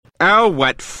Oh,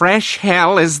 what fresh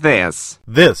hell is this?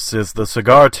 This is the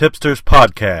Cigar Tipsters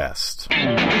Podcast.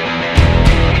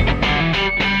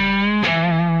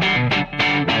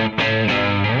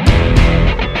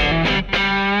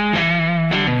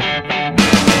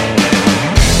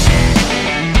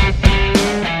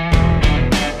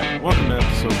 Welcome to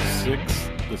episode 6,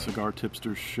 the Cigar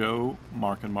Tipsters Show.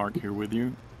 Mark and Mark here with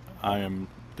you. I am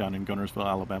down in Gunnersville,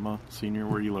 Alabama. Senior,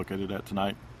 where are you located at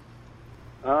tonight?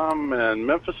 I'm in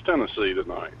Memphis, Tennessee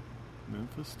tonight.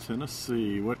 Memphis,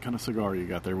 Tennessee. What kind of cigar you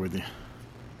got there with you?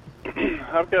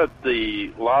 I've got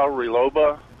the La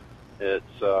Reloba. It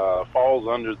falls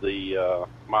under the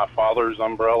my father's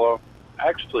umbrella.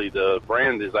 Actually, the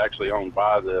brand is actually owned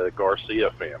by the Garcia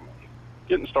family.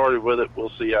 Getting started with it, we'll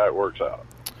see how it works out.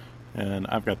 And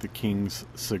I've got the King's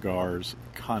Cigars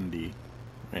Condi,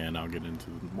 and I'll get into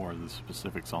more of the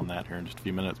specifics on that here in just a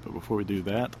few minutes. But before we do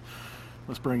that,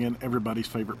 let's bring in everybody's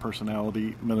favorite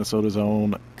personality, Minnesota's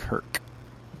own Kirk.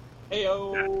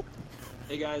 Heyo!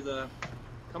 Hey guys,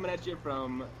 coming at you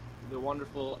from the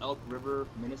wonderful Elk River,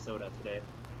 Minnesota today.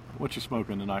 What you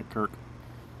smoking tonight, Kirk?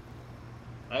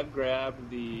 I've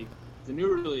grabbed the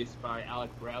new release by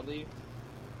Alec Bradley.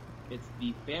 It's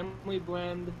the Family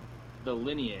Blend, the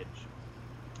Lineage.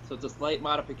 So it's a slight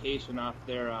modification off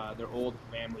their old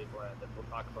Family Blend, and we'll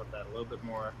talk about that a little bit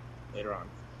more later on.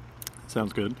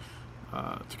 Sounds good.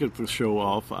 To get the show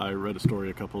off, I read a story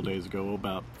a couple of days ago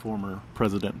about former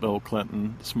President Bill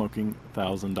Clinton smoking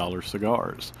 $1,000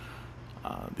 cigars.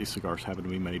 These cigars happen to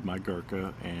be made by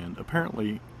Gurkha, and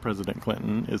apparently President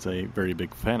Clinton is a very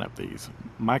big fan of these.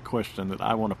 My question that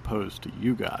I want to pose to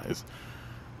you guys,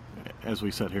 as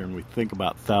we sit here and we think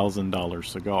about $1,000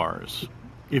 cigars,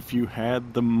 if you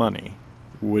had the money,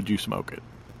 would you smoke it?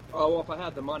 Oh, well, if I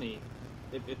had the money,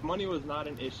 if money was not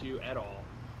an issue at all,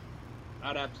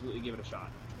 I'd absolutely give it a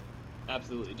shot.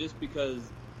 Absolutely. Just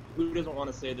because who doesn't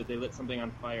want to say that they lit something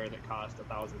on fire that cost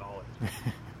 $1,000?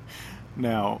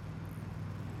 Now,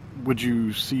 would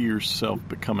you see yourself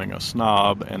becoming a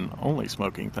snob and only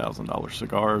smoking $1,000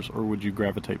 cigars, or would you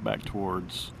gravitate back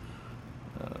towards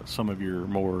some of your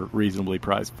more reasonably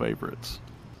priced favorites?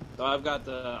 So I've got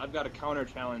a counter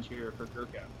challenge here for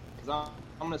Gurkha, because I'm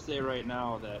going to say right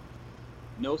now that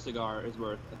no cigar is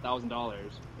worth $1,000,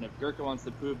 and if Gurkha wants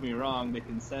to prove me wrong, they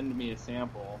can send me a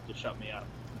sample to shut me up.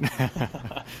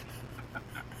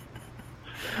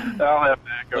 I'll have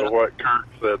to echo what Kirk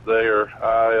said there.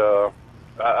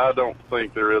 I don't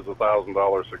think there is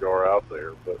 $1,000 cigar out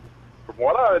there, but from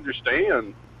what I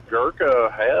understand, Gurkha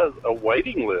has a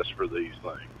waiting list for these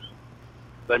things.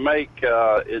 They make,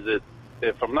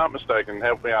 if I'm not mistaken,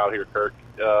 help me out here, Kirk,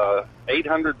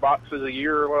 800 boxes a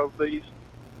year of these?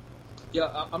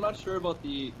 Yeah, I'm not sure about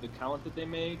the count that they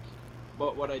make,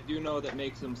 but what I do know that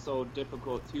makes them so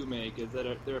difficult to make is that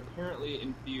they're apparently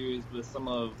infused with some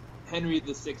of Henry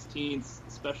XVI's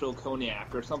special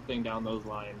cognac or something down those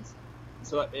lines.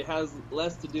 So it has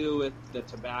less to do with the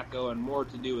tobacco and more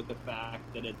to do with the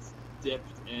fact that it's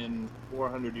dipped in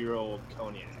 400-year-old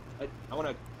cognac. I want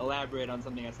to elaborate on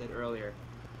something I said earlier.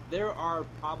 There are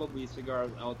probably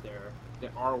cigars out there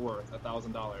that are worth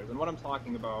 $1,000, and what I'm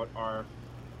talking about are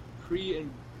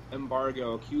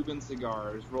pre-embargo Cuban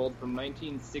cigars rolled from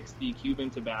 1960 Cuban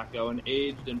tobacco and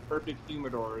aged in perfect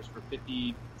humidors for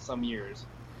 50-some years.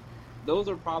 Those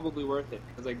are probably worth it,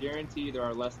 because I guarantee there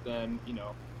are less than,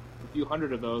 a few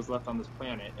hundred of those left on this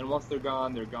planet, and once they're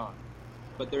gone, they're gone.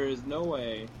 But there is no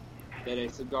way that a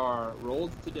cigar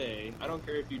rolled today, I don't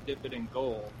care if you dip it in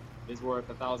gold, is worth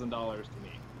 $1,000 to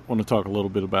me. I want to talk a little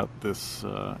bit about this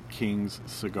King's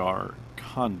Cigar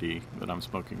Condi that I'm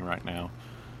smoking right now.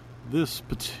 This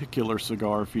particular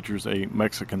cigar features a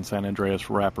Mexican San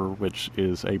Andreas wrapper, which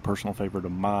is a personal favorite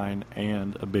of mine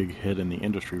and a big hit in the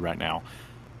industry right now.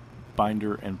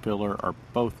 Binder and filler are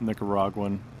both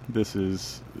Nicaraguan. This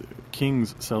is,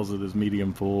 King's sells it as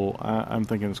medium full. I'm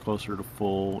thinking it's closer to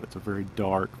full. It's a very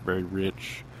dark, very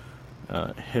rich,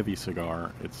 heavy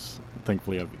cigar.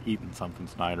 Thankfully I've eaten something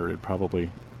tonight, or it'd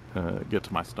probably get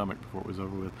to my stomach before it was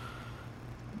over with.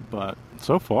 But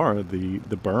so far, the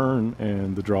burn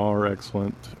and the draw are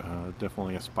excellent.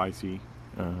 Definitely a spicy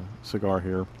cigar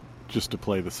here. Just to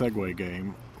play the segue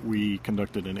game, we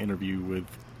conducted an interview with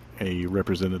a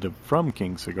representative from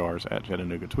King Cigars at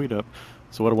Chattanooga Tweet Up.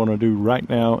 So what I want to do right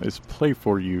now is play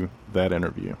for you that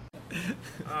interview.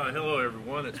 Hello,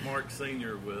 everyone. It's Mark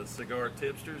Sr. with Cigar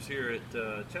Tipsters here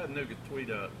at Chattanooga Tweet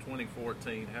Up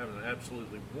 2014, having an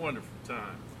absolutely wonderful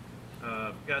time.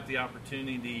 Got the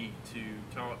opportunity to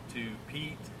talk to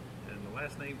Pete, and the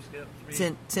last name skips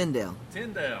me. Tyndale.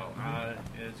 Tyndale.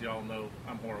 As y'all know,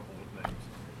 I'm horrible with names.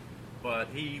 but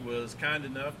he was kind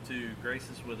enough to grace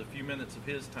us with a few minutes of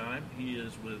his time. He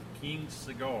is with King's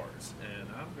Cigars, and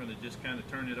I'm going to just kind of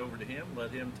turn it over to him,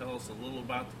 let him tell us a little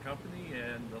about the company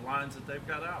and the lines that they've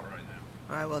got out right now.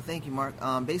 All right, well, thank you, Mark.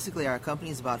 Basically, our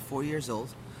company is about 4 years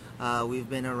old. We've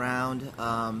been around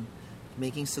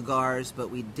making cigars, but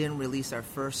we didn't release our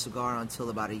first cigar until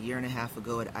about a year and a half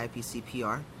ago at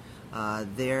IPCPR.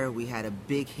 There, we had a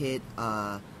big hit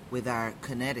with our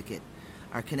Connecticut.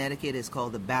 Our Connecticut is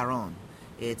called the Baron.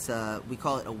 It's we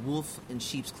call it a wolf in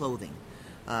sheep's clothing.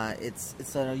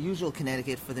 It's an unusual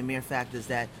Connecticut for the mere fact is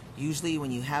that usually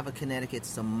when you have a Connecticut,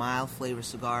 it's a mild flavor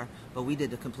cigar, but we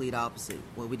did the complete opposite.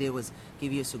 What we did was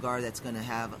give you a cigar that's going to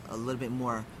have a little bit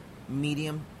more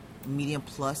medium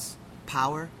plus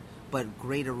power, but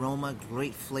great aroma,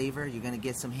 great flavor. You're going to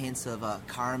get some hints of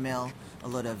caramel, a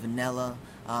little of vanilla,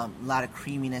 a lot of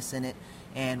creaminess in it.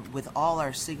 And with all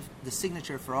our the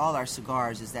signature for all our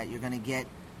cigars is that you're going to get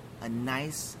a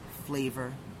nice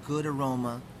flavor, good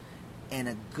aroma, and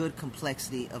a good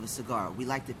complexity of a cigar. We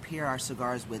like to pair our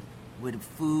cigars with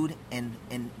food and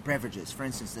beverages. For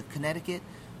instance, the Connecticut,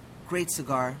 great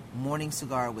cigar, morning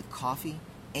cigar with coffee.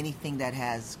 Anything that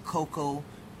has cocoa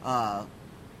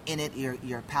in it,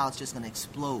 your palate's just going to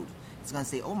explode. It's going to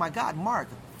say, oh my God, Mark,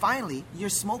 finally you're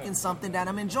smoking something that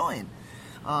I'm enjoying.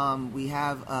 We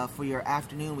have, for your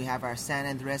afternoon, we have our San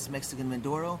Andres Mexican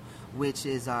Maduro, which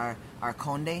is our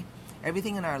Conde.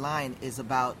 Everything in our line is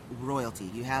about royalty.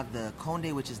 You have the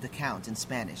Conde, which is the Count in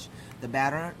Spanish. The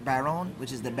Baron,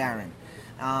 which is the Baron.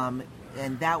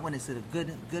 And that one is sort of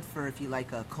good for if you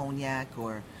like a cognac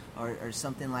or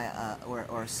something like,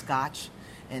 or Scotch.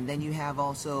 And then you have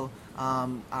also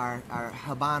our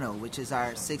Habano, which is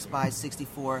our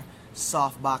 6x64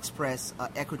 soft box press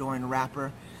Ecuadorian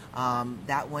wrapper.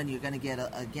 That one you're going to get,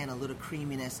 again, a little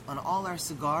creaminess. On all our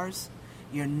cigars,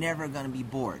 you're never going to be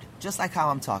bored. Just like how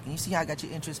I'm talking. You see how I got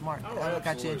your interest, Mark? Oh, I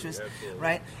got your interest, absolutely.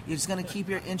 right? You're just going to keep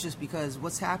your interest because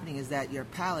what's happening is that your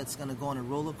palate's going to go on a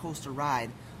roller coaster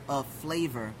ride of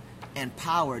flavor and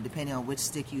power depending on which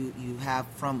stick you have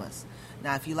from us.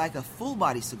 Now, if you like a full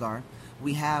body cigar,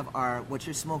 we have what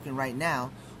you're smoking right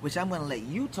now, which I'm going to let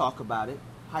you talk about it.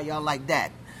 How y'all like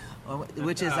that?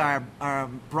 Which is our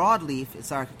broadleaf.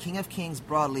 It's our King of Kings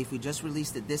broadleaf. We just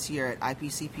released it this year at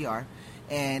IPCPR.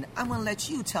 And I'm going to let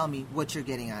you tell me what you're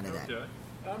getting out of that. Okay.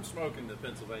 I'm smoking the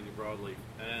Pennsylvania broadleaf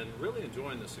and really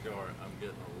enjoying the cigar. I'm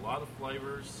getting a lot of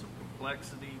flavors, some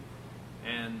complexity,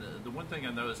 and the one thing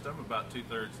I noticed, I'm about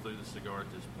 2/3 through the cigar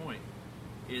at this point.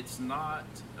 It's not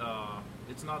a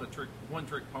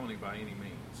one-trick pony by any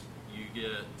means. You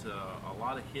get a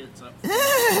lot of hits up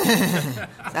front.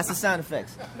 That's the sound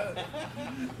effects.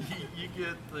 you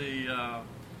get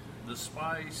the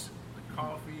spice, the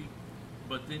coffee.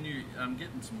 But then I'm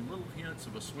getting some little hints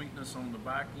of a sweetness on the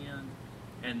back end,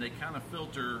 and they kind of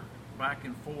filter back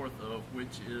and forth of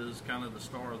which is kind of the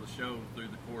star of the show through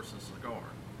the course of the cigar.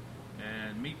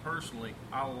 And me personally,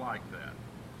 I like that.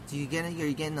 Do you get it? Are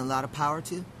you getting a lot of power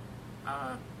too?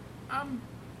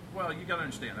 Well, you got to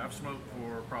understand, I've smoked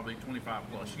for probably 25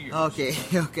 plus years. Okay,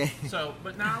 okay. So,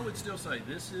 but now I would still say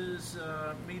this is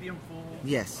medium full.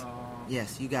 Yes,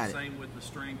 yes, you got it. Same with the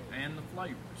strength and the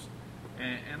flavors.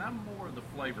 And I'm more of the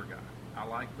flavor guy. I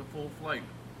like the full flavor.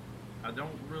 I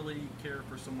don't really care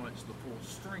for so much the full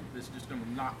strength that's just going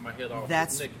to knock my head off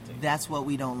with nicotine. That's what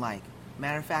we don't like.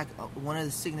 Matter of fact, one of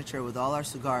the signature with all our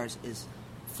cigars is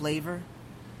flavor,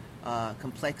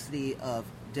 complexity of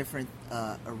different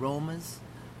aromas,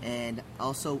 and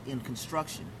also in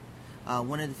construction.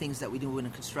 One of the things that we do in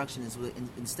construction is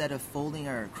instead of folding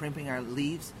or crimping our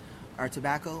leaves, our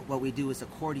tobacco, what we do is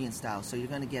accordion style. So you're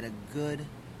going to get a good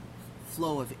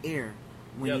flow of air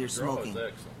when you're smoking.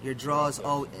 Your draw is,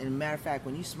 and a matter of fact,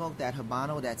 when you smoke that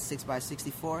Habano, that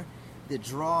 6x64, the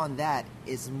draw on that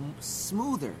is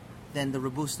smoother than the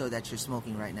Robusto that you're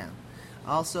smoking right now.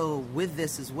 Also, with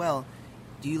this as well,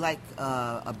 do you like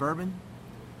a bourbon?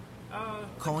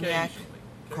 Cognac?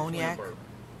 Cognac? Bourbon.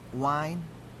 Wine?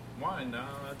 Wine, no,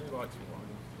 I do like some wine.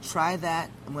 Try that.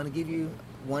 I'm going to give you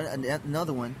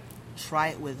another one. Try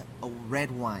it with a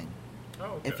red wine.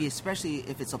 Oh, okay. Especially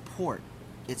if it's a port,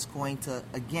 it's going to,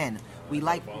 again, we I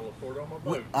like. bottle of port on my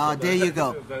boat. So there you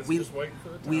go. That's we just waiting for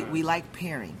the time. we like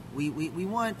pairing. We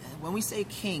want, when we say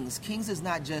Kings is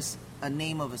not just a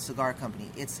name of a cigar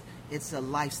company. It's a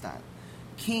lifestyle.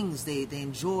 Kings, they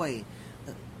enjoy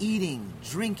eating,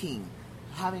 drinking,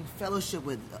 having fellowship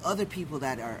with other people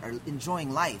that are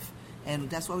enjoying life, and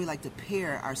that's why we like to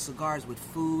pair our cigars with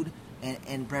food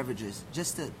and beverages,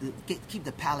 just to keep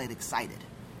the palate excited.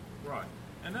 Right.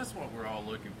 And that's what we're all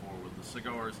looking for with the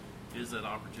cigars, is that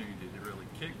opportunity to really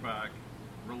kick back,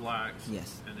 relax,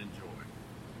 Yes. and enjoy.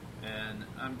 and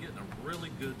I'm getting a really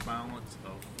good balance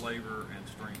of flavor and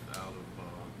strength out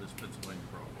of this Pennsylvania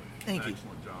Broadway. Thank you.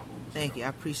 Excellent job on the Thank you. I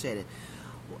cigar. appreciate it.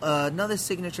 Another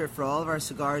signature for all of our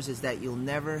cigars is that you'll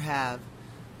never have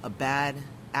a bad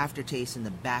aftertaste in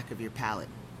the back of your palate.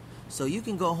 So you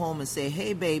can go home and say,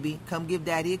 "Hey, baby, come give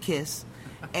Daddy a kiss."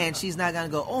 And she's not going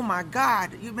to go, "Oh, my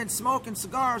God, you've been smoking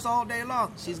cigars all day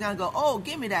long." She's going to go, "Oh,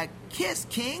 give me that kiss,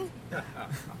 King." Well,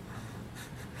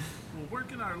 where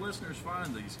can our listeners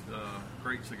find these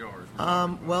great cigars?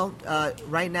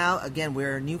 Right now, again,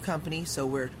 we're a new company, so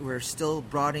we're still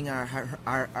broadening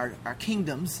our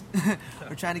kingdoms.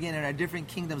 We're trying to get in our different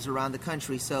kingdoms around the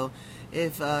country. So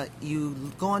if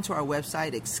you go onto our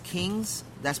website, it's Kings,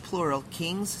 that's plural,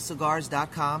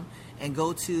 kingscigars.com, and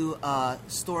go to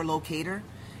store locator,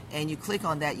 and you click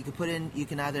on that. You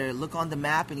can either look on the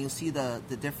map and you'll see the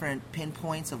different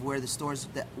pinpoints of where the stores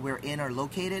that we're in are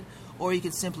located, or you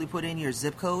can simply put in your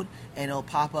zip code and it'll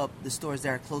pop up the stores that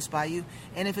are close by you.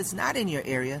 And if it's not in your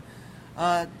area,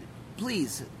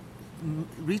 please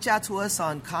reach out to us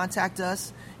contact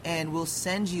us, and we'll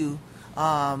send you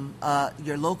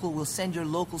we'll send your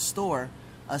local store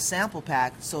a sample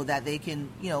pack so that they can,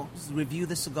 review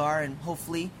the cigar, and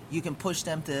hopefully you can push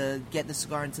them to get the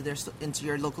cigar into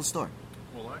your local store.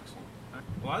 Well, excellent.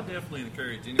 Well, I definitely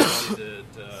encourage anybody that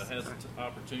has an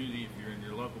opportunity, if you're in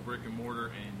your local brick and mortar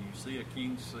and you see a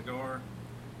King's cigar,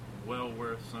 well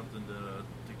worth something to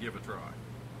give a try.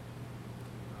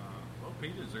 Well,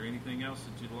 Pete, is there anything else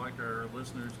that you'd like our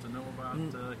listeners to know about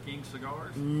King's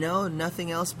cigars? No, nothing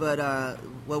else. But our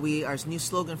new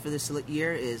slogan for this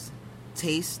year is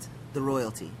 "Taste the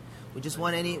Royalty." We just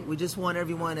want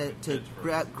everyone to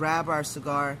grab our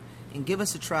cigar and give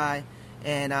us a try,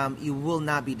 and you will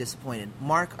not be disappointed.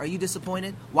 Mark, are you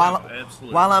disappointed? No,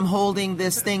 absolutely. While I'm holding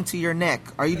this thing to your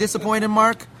neck, are you disappointed,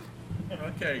 Mark?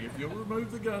 Okay, if you'll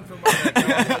remove the gun from my neck,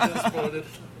 I'll be disappointed.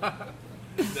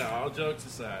 No, all jokes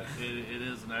aside, it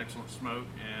is an excellent smoke,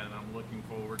 and I'm looking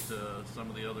forward to some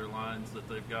of the other lines that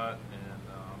they've got, and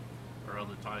or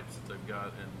other types that they've got,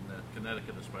 and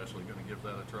Connecticut especially. Going to give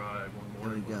that a try one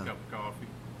morning with a cup of coffee.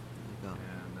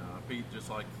 And Pete, just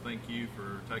like to thank you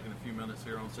for taking a few minutes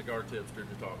here on Cigar Tipster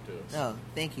to talk to us. Oh,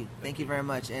 thank you. Thank you very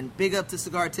much. And big up to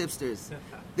Cigar Tipsters.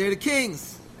 They're the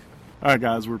kings. All right,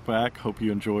 guys, we're back. Hope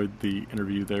you enjoyed the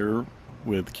interview there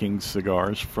with King's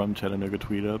Cigars from Chattanooga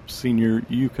Tweed Up. Senior,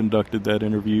 you conducted that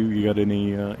interview. You got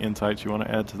any insights you want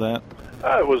to add to that?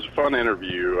 It was a fun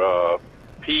interview.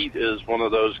 Pete is one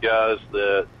of those guys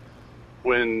that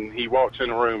when he walks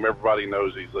in a room, everybody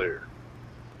knows he's there.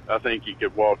 I think you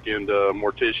could walk into a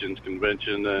mortician's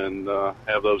convention and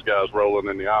have those guys rolling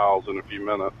in the aisles in a few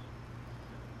minutes.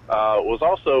 Was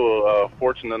also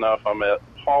fortunate enough, I met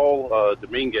Paul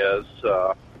Dominguez.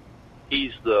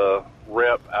 He's the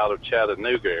rep out of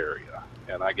Chattanooga area,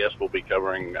 and I guess we'll be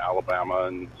covering Alabama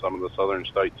and some of the southern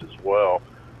states as well.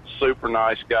 Super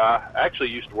nice guy. Actually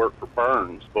used to work for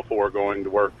Burns before going to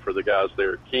work for the guys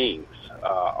there at King's.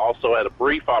 Also had a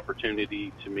brief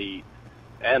opportunity to meet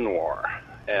Anwar,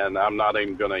 and I'm not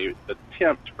even going to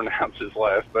attempt to pronounce his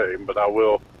last name, but I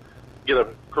will get a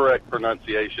correct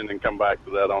pronunciation and come back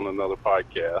to that on another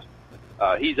podcast.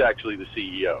 He's actually the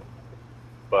CEO,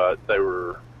 but they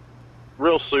were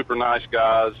real super nice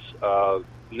guys,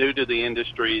 new to the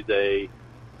industry. They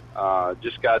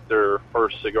just got their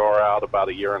first cigar out about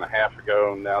a year and a half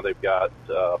ago, and now they've got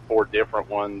 4 different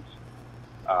ones.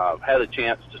 Had a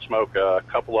chance to smoke a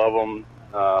couple of them.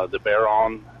 The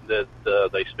Baron that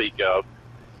they speak of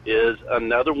is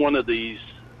another one of these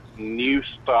new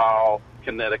style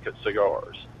Connecticut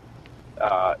cigars.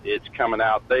 It's coming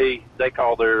out. They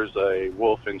call theirs a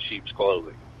wolf in sheep's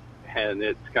clothing, and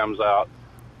it comes out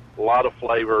a lot of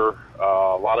flavor,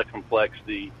 a lot of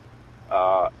complexity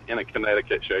in a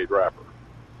Connecticut shade wrapper.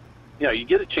 You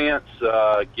get a chance,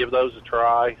 give those a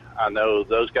try. I know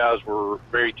those guys were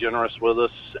very generous with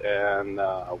us, and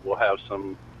we'll have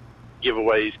some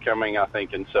giveaways coming, I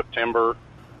think, in September.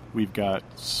 We've got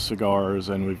cigars,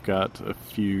 and we've got a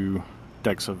few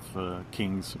decks of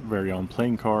King's very own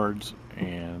playing cards,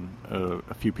 and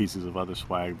a few pieces of other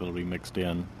swag that'll be mixed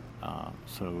in.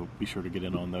 So be sure to get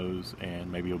in on those,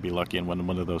 and maybe you'll be lucky and win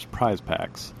one of those prize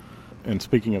packs. And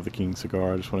speaking of the King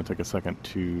cigar, I just want to take a second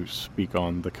to speak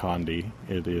on the Condi.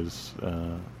 It is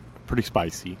pretty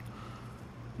spicy,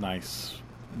 nice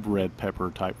red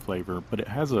pepper type flavor, but it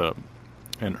has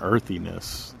an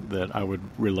earthiness that I would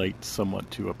relate somewhat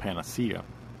to a Panacea,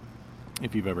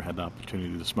 if you've ever had the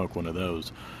opportunity to smoke one of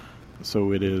those.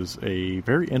 So it is a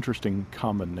very interesting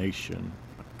combination.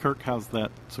 Kirk, how's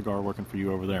that cigar working for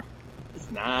you over there?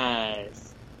 It's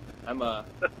nice.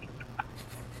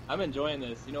 I'm enjoying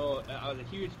this. You know, I was a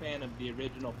huge fan of the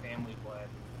original Family Blend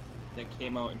that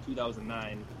came out in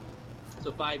 2009,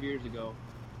 so 5 years ago.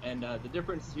 And the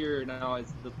difference here now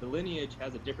is the Lineage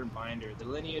has a different binder. The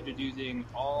Lineage is using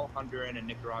all Honduran and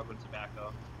Nicaraguan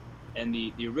tobacco, and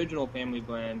the original Family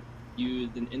Blend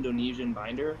used an Indonesian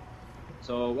binder.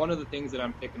 So one of the things that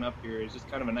I'm picking up here is just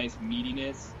kind of a nice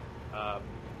meatiness,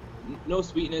 no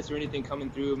sweetness or anything coming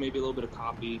through, maybe a little bit of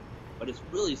coffee, but it's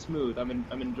really smooth.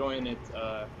 I'm enjoying it,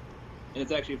 and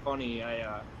it's actually funny.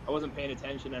 I wasn't paying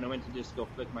attention, and I went to just go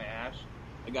flick my ash.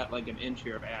 I got like an inch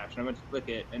here of ash, and I went to flick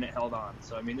it, and it held on.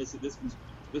 So I mean, this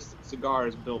cigar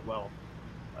is built well.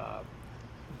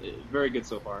 Very good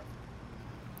so far.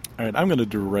 All right, I'm going to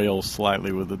derail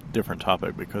slightly with a different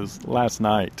topic because last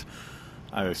night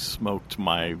I smoked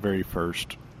my very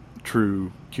first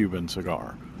true Cuban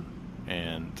cigar,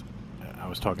 and I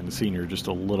was talking to Senior just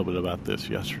a little bit about this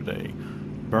yesterday.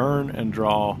 Burn and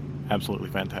draw, absolutely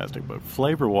fantastic, but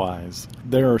flavor-wise,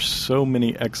 there are so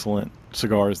many excellent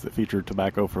cigars that feature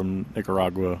tobacco from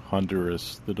Nicaragua,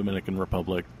 Honduras, the Dominican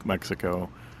Republic, Mexico.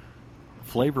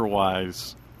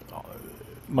 Flavor-wise,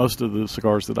 most of the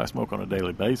cigars that I smoke on a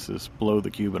daily basis blow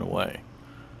the Cuban away.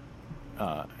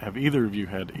 Have either of you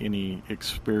had any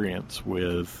experience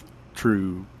with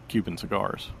true Cuban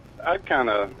cigars? I'd kind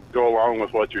of go along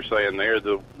with what you're saying there.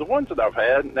 The ones that I've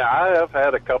had, now I have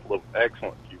had a couple of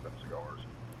excellent Cuban cigars,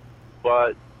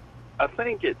 but I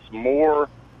think it's more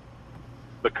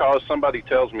because somebody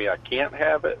tells me I can't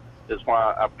have it is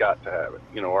why I've got to have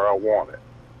it, or I want it.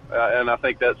 And I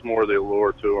think that's more the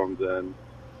allure to them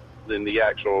than the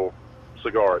actual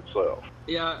cigar itself.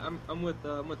 Yeah, I'm with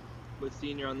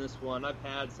Senior on this one. I've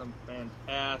had some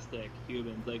fantastic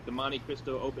Cubans, like the Monte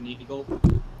Cristo Open Eagle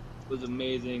was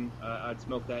amazing. I'd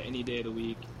smoke that any day of the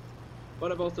week.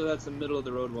 But I've also had some middle of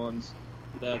the road ones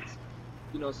that,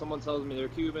 someone tells me they're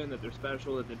Cuban, that they're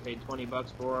special, that they paid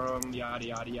 $20 for them, yada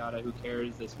yada yada. Who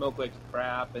cares? They smoke like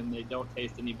crap, and they don't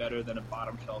taste any better than a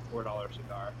bottom shelf $4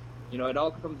 cigar. It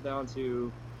all comes down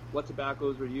to what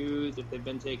tobaccos were used, if they've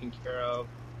been taken care of,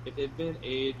 if they've been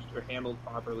aged or handled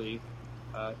properly.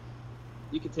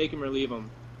 You can take them or leave them.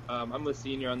 I'm with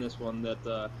Senior on this one,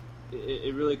 that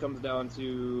it really comes down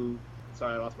to...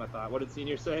 Sorry, I lost my thought. What did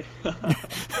Senior say?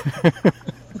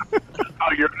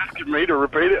 Oh, you're asking me to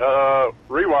repeat it?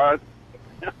 Rewind.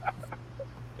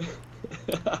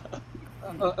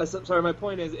 Sorry, my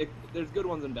point is, there's good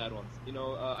ones and bad ones.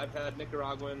 I've had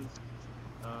Nicaraguans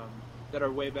that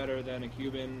are way better than a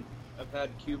Cuban. I've had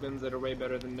Cubans that are way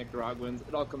better than Nicaraguans.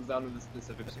 It all comes down to the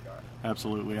specific cigar.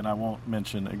 Absolutely, and I won't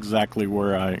mention exactly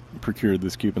where I procured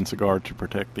this Cuban cigar to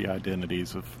protect the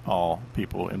identities of all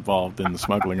people involved in the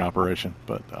smuggling operation.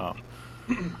 But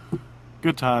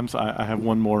good times. I have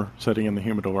one more sitting in the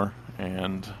humidor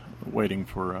and waiting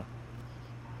for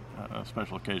a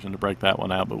special occasion to break that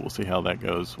one out, but we'll see how that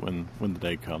goes when the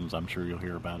day comes. I'm sure you'll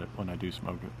hear about it when I do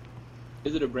smoke it.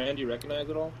 Is it a brand you recognize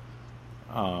at all?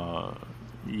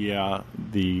 Yeah,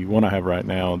 the one I have right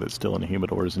now that's still in the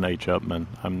humidor is an H. Upmann.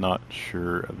 I'm not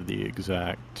sure of the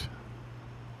exact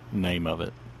name of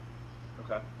it.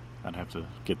 Okay. I'd have to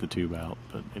get the tube out,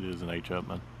 but it is an H.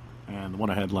 Upmann. And the one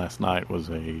I had last night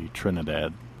was a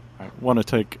Trinidad. I want to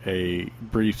take a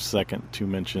brief second to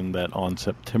mention that on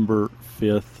September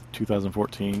 5th,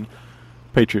 2014,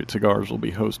 Patriot Cigars will be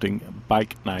hosting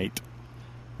Bike Night,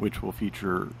 which will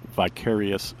feature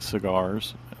Vicarious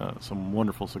cigars, some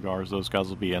wonderful cigars. Those guys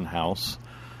will be in-house.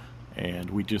 And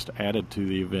we just added to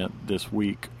the event this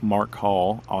week Mark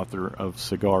Hall, author of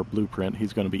Cigar Blueprint.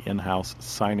 He's going to be in-house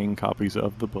signing copies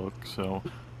of the book. So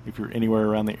if you're anywhere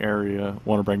around the area,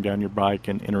 want to bring down your bike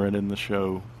and enter it in the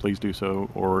show, please do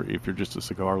so. Or if you're just a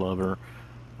cigar lover,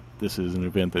 this is an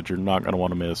event that you're not going to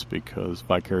want to miss because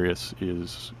Vicarious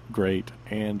is great,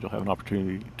 and you'll have an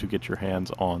opportunity to get your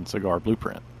hands on Cigar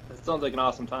Blueprint. It sounds like an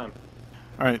awesome time.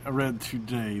 All right, I read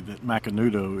today that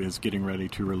Macanudo is getting ready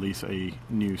to release a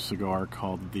new cigar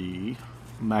called the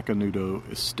Macanudo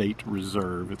Estate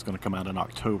Reserve. It's going to come out in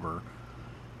October.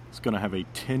 It's going to have a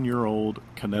 10-year-old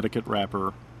Connecticut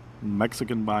wrapper,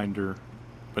 Mexican binder,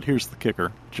 but here's the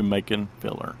kicker, Jamaican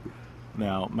filler.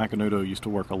 Now, Macanudo used to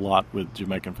work a lot with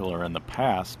Jamaican filler in the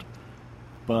past,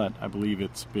 but I believe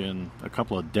it's been a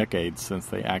couple of decades since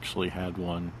they actually had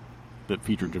one that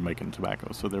featured Jamaican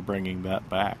tobacco, so they're bringing that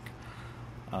back.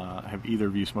 Have either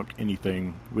of you smoked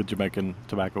anything with Jamaican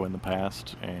tobacco in the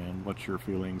past, and what's your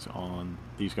feelings on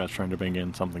these guys trying to bring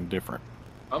in something different?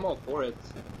 I'm all for it.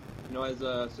 As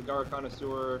a cigar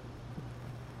connoisseur,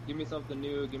 give me something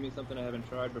new, give me something I haven't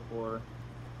tried before.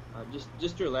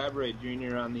 Just to elaborate,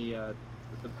 Junior, on the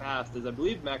past, is I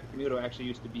believe Macanudo actually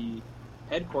used to be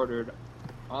headquartered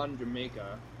on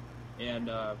Jamaica, and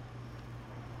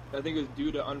I think it was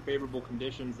due to unfavorable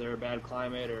conditions there, bad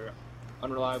climate or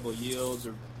unreliable yields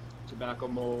or tobacco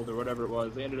mold or whatever it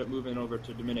was. They ended up moving over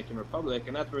to Dominican Republic,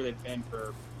 and that's where they've been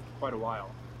for quite a while.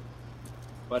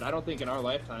 But I don't think in our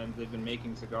lifetimes they've been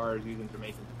making cigars using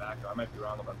Jamaican tobacco. I might be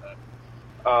wrong about that.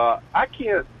 I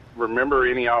can't remember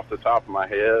any off the top of my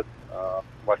head.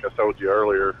 Like I told you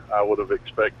earlier, I would have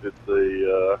expected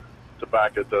the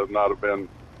tobacco to not have been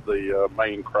the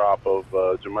main crop of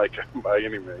Jamaica by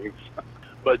any means.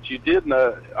 But you did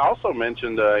also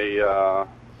mentioned a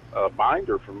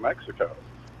binder from Mexico.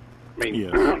 I mean,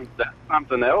 yes. That's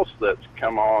something else that's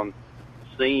come on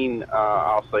scene,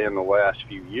 I'll say, in the last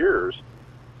few years.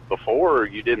 Before,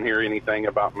 you didn't hear anything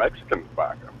about Mexican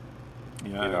tobacco.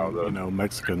 Yeah,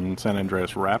 Mexican San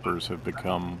Andreas wrappers have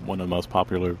become one of the most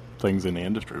popular things in the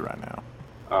industry right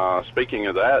now. Speaking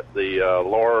of that, the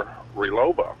Lara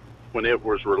Reloba, when it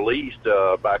was released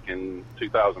back in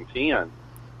 2010,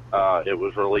 it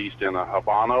was released in a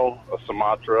Habano, a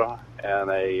Sumatra, and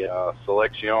a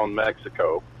Selección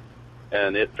Mexico,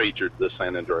 and it featured the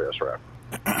San Andreas wrapper.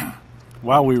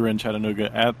 While we were in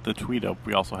Chattanooga at the Tweed Up,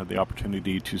 we also had the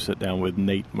opportunity to sit down with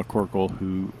Nate McCorkle,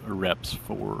 who reps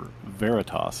for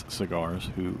Veritas Cigars,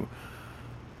 who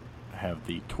have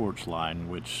the Torch line,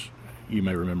 which you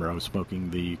may remember I was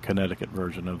smoking the Connecticut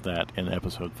version of that in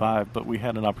episode 5, but we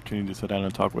had an opportunity to sit down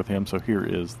and talk with him, so here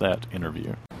is that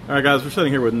interview. All right, guys, we're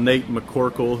sitting here with Nate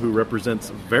McCorkle, who represents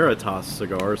Veritas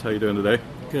Cigars. How you doing today?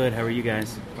 Good. How are you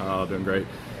guys? Doing great.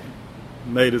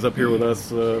 Nate is up here with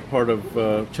us, part of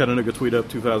Chattanooga Tweed Up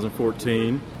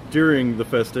 2014. During the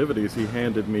festivities, he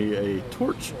handed me a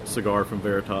Torch cigar from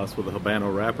Veritas with a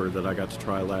Habano wrapper that I got to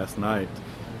try last night.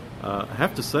 I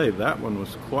have to say, that one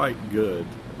was quite good.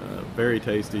 Very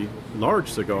tasty. Large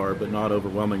cigar, but not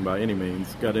overwhelming by any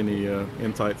means. Got any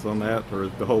insights on that, or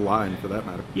the whole line for that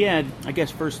matter? Yeah, I guess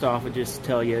first off, I'd just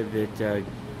tell you that,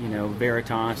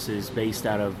 Veritas is based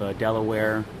out of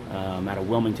Delaware, out of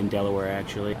Wilmington, Delaware,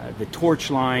 actually. The Torch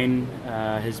line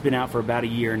has been out for about a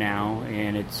year now,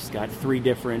 and it's got 3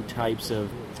 different types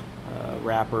of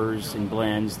wrappers and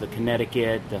blends, the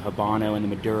Connecticut, the Habano, and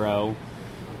the Maduro.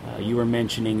 You were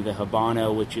mentioning the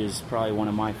Habano, which is probably one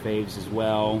of my faves as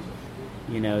well.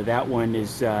 That one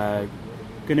is going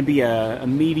to be a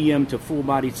medium to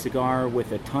full-bodied cigar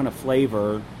with a ton of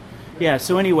flavor. Yeah,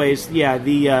 so anyways,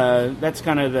 that's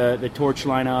kind of the Torch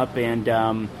lineup,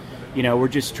 and, we're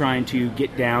just trying to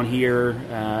get down here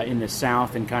in the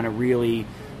South and kind of really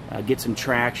get some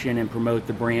traction and promote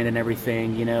the brand and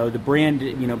everything. The brand,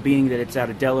 being that it's out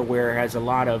of Delaware, has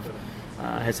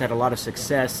had a lot of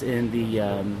success in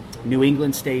the New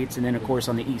England states and then, of course,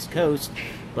 on the East Coast.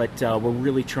 But we're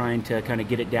really trying to kind of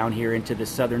get it down here into the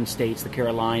southern states, the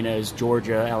Carolinas,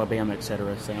 Georgia, Alabama,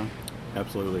 etc. So.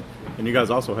 Absolutely. And you guys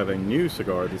also have a new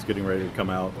cigar that's getting ready to come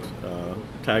out.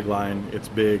 Tagline, it's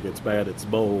big, it's bad, it's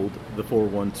bold, the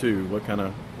 412. What kind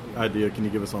of idea can you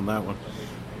give us on that one?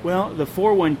 Well, the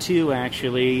 412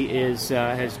 actually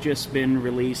has just been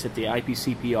released at the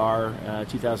IPCPR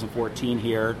 2014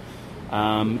 here.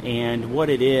 And what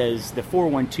it is, the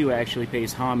 412 actually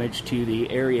pays homage to the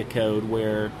area code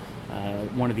where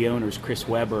one of the owners, Chris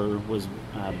Weber, was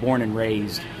born and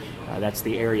raised. That's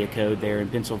the area code there in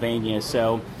Pennsylvania.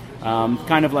 So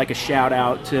kind of like a shout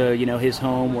out to, his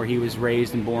home where he was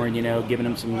raised and born, giving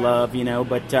him some love,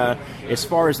 But as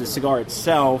far as the cigar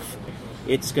itself,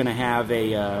 it's going to have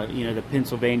the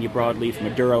Pennsylvania broadleaf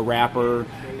Maduro wrapper.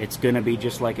 It's going to be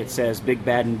just like it says, big,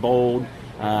 bad, and bold.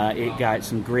 It got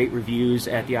some great reviews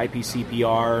at the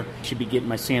IPCPR. Should be getting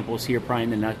my samples here probably in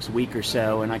the next week or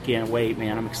so, and I can't wait,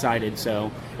 man. I'm excited.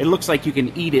 So it looks like you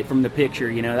can eat it from the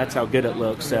picture. That's how good it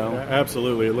looks. So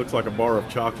absolutely, it looks like a bar of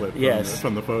chocolate.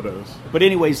 From the photos. But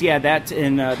anyways, that's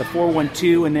in the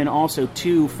 412, and then also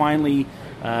too. Finally,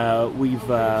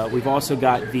 we've also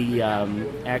got the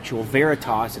actual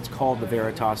Veritas. It's called the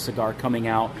Veritas cigar coming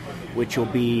out, which will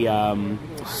be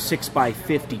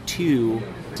 6x52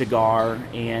 cigar,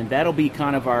 and that'll be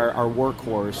kind of our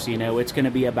workhorse. It's going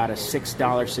to be about a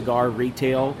 $6 cigar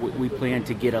retail. We plan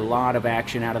to get a lot of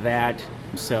action out of that,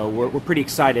 so we're pretty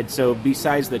excited. So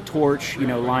besides the Torch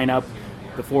lineup,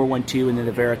 the 412 and then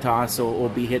the Veritas will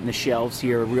be hitting the shelves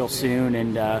here real soon,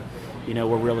 and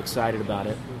we're real excited about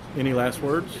it. Any last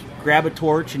words? Grab a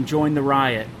torch and join the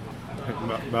riot.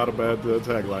 Not a bad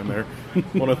tagline there.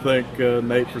 Want to thank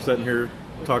Nate for sitting here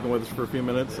talking with us for a few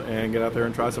minutes, and get out there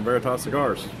and try some Veritas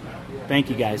cigars. Thank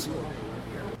you, guys.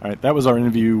 All right, that was our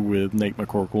interview with Nate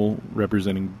McCorkle,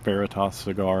 representing Veritas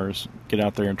Cigars. Get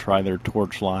out there and try their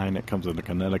Torch line. It comes in a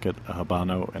Connecticut, a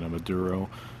Habano, and a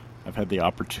Maduro. I've had the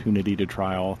opportunity to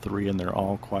try all 3, and they're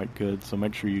all quite good. So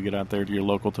make sure you get out there to your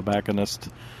local tobacconist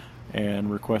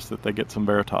and request that they get some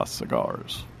Veritas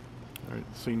cigars. All right,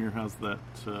 Senior, how's that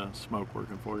smoke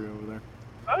working for you over there?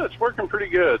 It's working pretty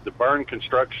good. The burn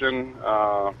construction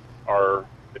are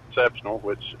exceptional,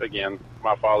 which, again,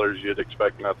 my father's, you'd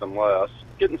expect nothing less.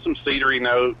 Getting some cedary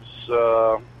notes,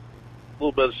 a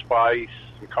little bit of spice,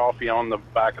 some coffee on the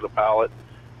back of the palate.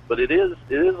 But it is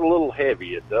a little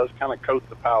heavy. It does kind of coat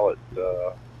the palate.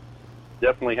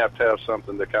 Definitely have to have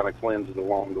something to kind of cleanse it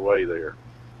along the way there.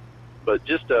 But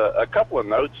just a couple of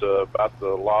notes about the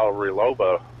La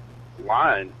Reloba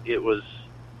line. It was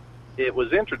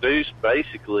introduced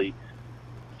basically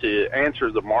to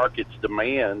answer the market's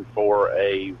demand for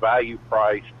a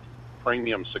value-priced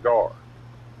premium cigar.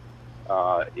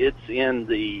 It's in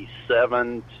the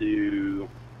 $7 to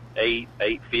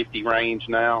 $8.50 range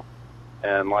now,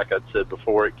 and like I said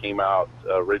before, it came out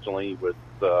originally with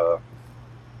the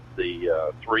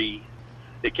three.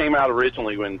 It came out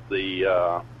originally with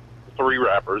the three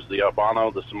wrappers: the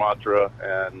Habano, the Sumatra,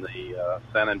 and the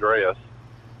San Andreas.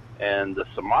 And the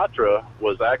Sumatra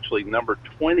was actually number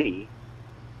 20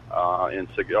 in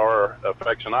Cigar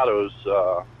Aficionado's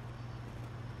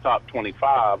top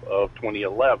 25 of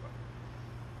 2011.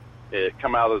 It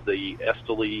come out of the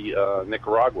Esteli,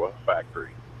 Nicaragua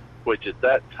factory, which at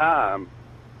that time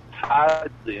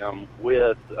tied them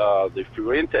with the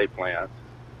Fuente plant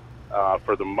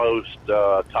for the most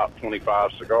top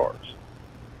 25 cigars.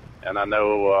 And I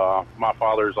know my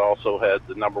father's also had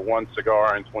the number 1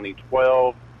 cigar in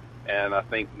 2012, and I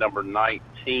think number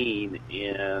 19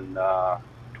 in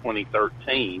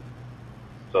 2013.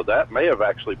 So that may have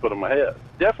actually put them ahead.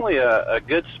 Definitely a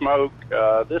good smoke.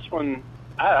 This one,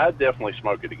 I'd definitely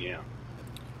smoke it again.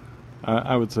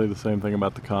 I would say the same thing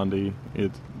about the Condi.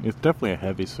 It's definitely a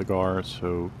heavy cigar,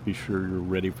 so be sure you're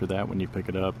ready for that when you pick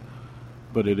it up.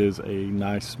 But it is a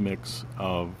nice mix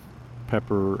of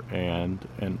pepper and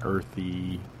an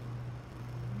earthy,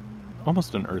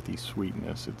 almost an earthy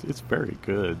sweetness. It's very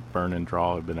good. Burn and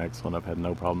draw have been excellent. I've had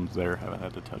no problems there. Haven't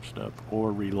had to touch it up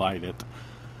or relight it.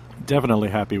 Definitely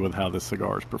happy with how this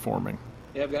cigar is performing.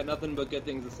 Yeah, I've got nothing but good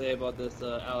things to say about this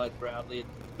Alec Bradley.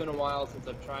 It's been a while since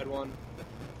I've tried one,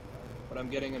 but I'm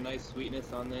getting a nice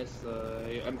sweetness on this.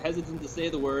 I'm hesitant to say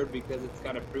the word because it's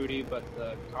kind of fruity, but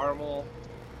caramel.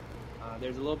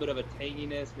 There's a little bit of a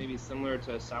tanginess, maybe similar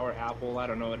to sour apple. I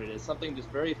don't know what it is. Something just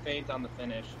very faint on the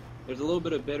finish. There's a little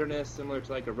bit of bitterness, similar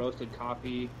to like a roasted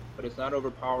coffee, but it's not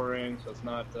overpowering, so it's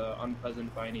not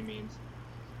unpleasant by any means.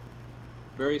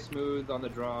 Very smooth on the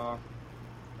draw.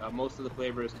 Most of the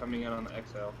flavor is coming in on the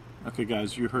exhale. Okay,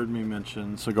 guys, you heard me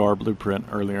mention Cigar Blueprint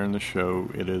earlier in the show.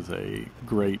 It is a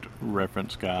great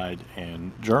reference guide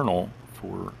and journal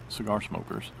for cigar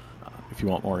smokers. If you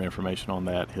want more information on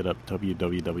that, hit up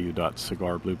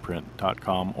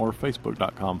www.cigarblueprint.com or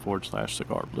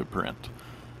facebook.com/cigarblueprint.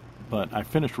 But I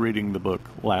finished reading the book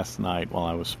last night while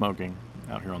I was smoking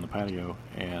out here on the patio,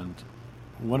 and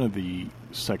one of the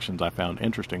sections I found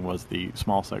interesting was the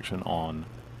small section on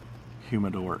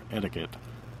humidor etiquette.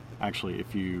 Actually,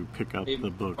 if you pick up the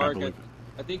book, Mark, I believe...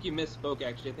 I think you misspoke,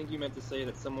 actually. I think you meant to say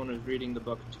that someone was reading the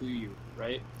book to you,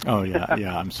 right? Oh,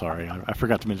 yeah, I'm sorry. I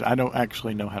forgot to mention, I don't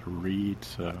actually know how to read,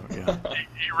 so, yeah.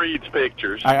 He reads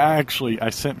pictures. I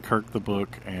sent Kirk the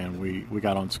book, and we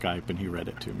got on Skype, and he read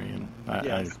it to me, and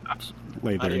I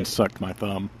lay there and sucked my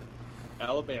thumb.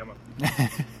 Alabama.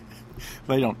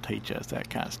 They don't teach us that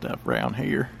kind of stuff around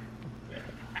here.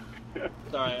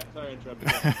 Sorry I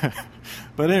interrupted you.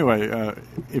 But anyway,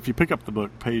 if you pick up the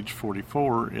book, page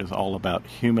 44 is all about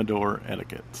humidor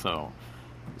etiquette. So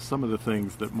some of the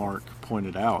things that Mark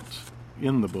pointed out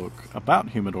in the book about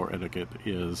humidor etiquette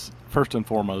is, first and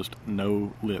foremost,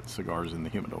 no lit cigars in the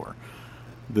humidor.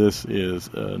 This is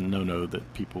a no-no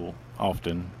that people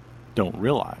often don't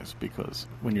realize, because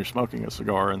when you're smoking a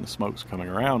cigar and the smoke's coming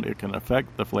around, it can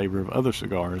affect the flavor of other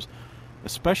cigars,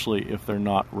 especially if they're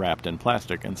not wrapped in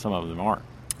plastic, and some of them aren't.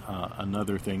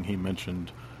 Another thing he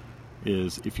mentioned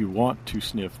is if you want to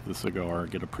sniff the cigar,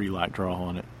 get a pre-light draw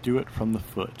on it, do it from the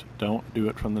foot. Don't do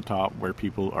it from the top where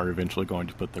people are eventually going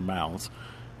to put their mouths.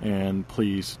 And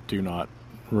please do not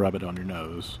rub it on your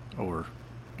nose or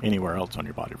anywhere else on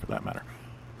your body for that matter.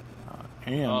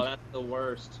 Oh, that's the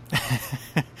worst.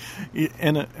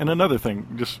 and another thing,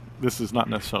 just this is not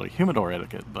necessarily humidor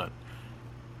etiquette, but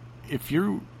if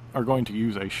you are going to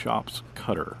use a shop's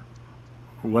cutter,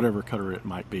 whatever cutter it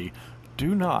might be,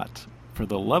 do not, for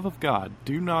the love of God,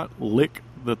 do not lick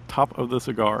the top of the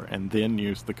cigar and then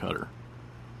use the cutter.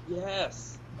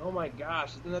 Yes. Oh my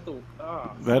gosh, isn't that the...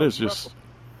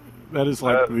 that is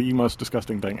like the most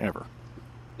disgusting thing ever.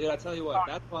 Dude, I tell you what,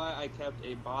 that's why I kept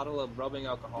a bottle of rubbing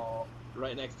alcohol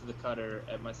right next to the cutter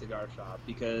at my cigar shop,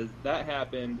 because that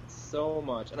happened so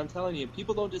much. And I'm telling you,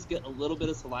 people don't just get a little bit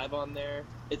of saliva on there.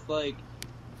 It's like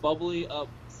bubbly up,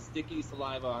 sticky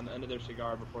saliva on the end of their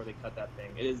cigar before they cut that thing.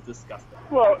 It is disgusting.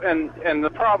 Well, and the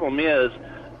problem is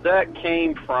that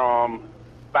came from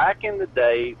back in the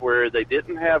day where they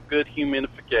didn't have good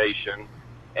humidification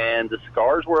and the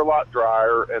cigars were a lot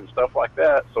drier and stuff like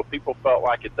that, so people felt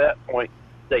like at that point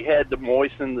they had to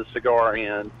moisten the cigar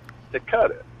end to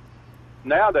cut it.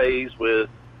 Nowadays,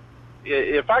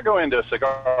 if I go into a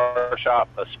cigar shop,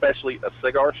 especially a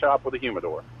cigar shop with a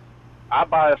humidor, I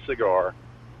buy a cigar,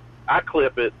 I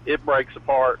clip it, it breaks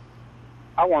apart,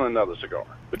 I want another cigar.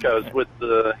 Because with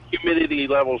the humidity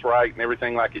levels right and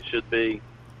everything like it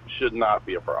should not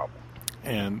be a problem.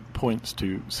 And points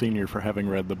to Senior for having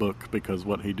read the book, because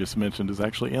what he just mentioned is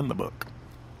actually in the book.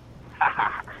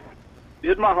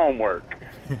 Did my homework.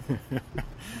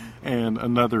 And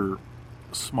another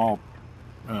small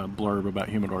blurb about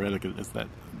humidor etiquette is that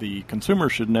the consumer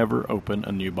should never open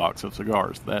a new box of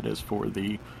cigars. That is for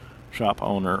the shop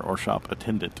owner or shop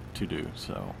attendant to do.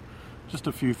 So just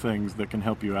a few things that can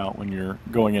help you out when you're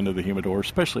going into the humidor,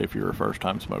 especially if you're a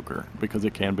first-time smoker, because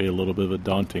it can be a little bit of a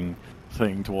daunting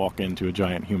thing to walk into a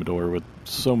giant humidor with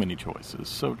so many choices.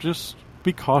 So just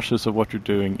be cautious of what you're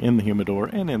doing in the humidor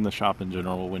and in the shop in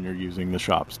general when you're using the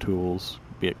shop's tools,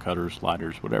 be it cutters,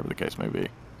 lighters, whatever the case may be.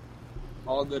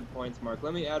 All good points, Mark.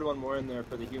 Let me add one more in there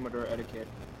for the humidor etiquette.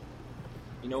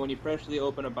 You know, when you freshly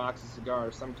open a box of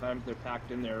cigars, sometimes they're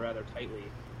packed in there rather tightly.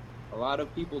 A lot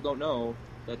of people don't know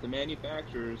that the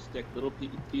manufacturers stick little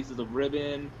pieces of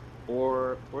ribbon,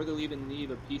 or they'll even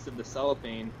leave a piece of the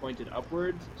cellophane pointed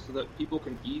upwards so that people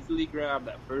can easily grab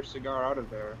that first cigar out of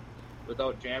there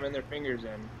without jamming their fingers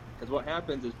in. Because what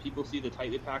happens is people see the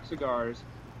tightly packed cigars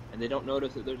and they don't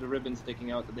notice that there's a ribbon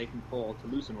sticking out that they can pull to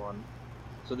loosen one.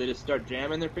 So they just start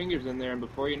jamming their fingers in there, and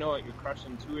before you know it, you're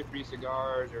crushing 2 or 3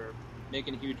 cigars or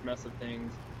making a huge mess of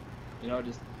things. You know,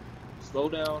 just slow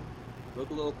down, look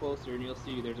a little closer, and you'll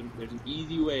see there's an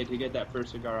easy way to get that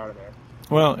first cigar out of there.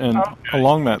 Well, and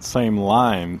along that same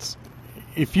lines,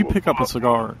 if you pick up a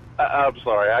cigar... I'm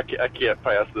sorry, I can't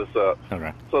pass this up.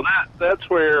 Okay. So that's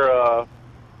where,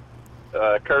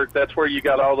 Kirk, that's where you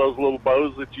got all those little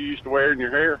bows that you used to wear in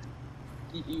your hair?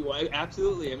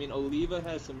 Absolutely. I mean, Oliva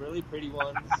has some really pretty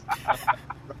ones.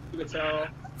 Patel.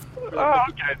 Oh,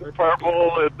 okay. The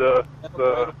purple and the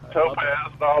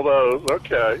topaz and all those.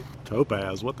 Okay.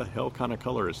 Topaz? What the hell kind of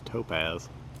color is topaz?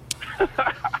 I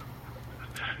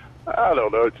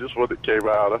don't know. It's just when it came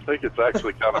out. I think it's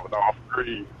actually kind of an off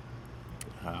green.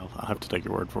 I'll have to take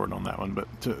your word for it on that one.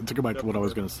 But to go back to what I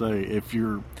was going to say, if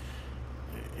you're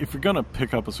going to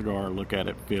pick up a cigar, look at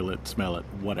it, feel it, smell it,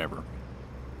 whatever,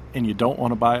 and you don't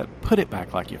want to buy it, put it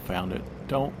back like you found it.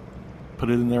 Don't put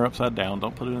it in there upside down.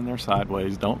 Don't put it in there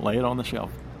sideways. Don't lay it on the shelf.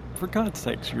 For God's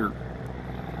sakes, you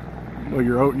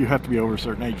have to be over a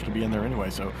certain age to be in there anyway,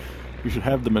 so you should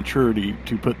have the maturity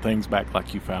to put things back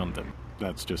like you found them.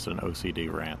 That's just an OCD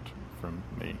rant from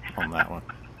me on that one.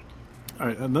 All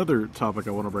right, another topic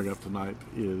I want to bring up tonight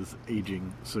is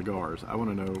aging cigars. I want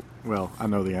to know, well, I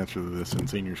know the answer to this in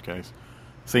Senior's case.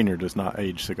 Senior does not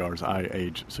age cigars. I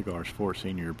age cigars for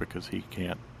Senior because he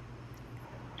can't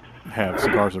have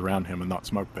cigars around him and not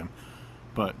smoke them.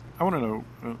 But I want to know,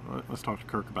 let's talk to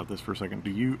Kirk about this for a second. Do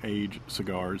you age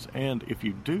cigars? And if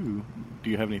you do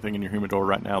you have anything in your humidor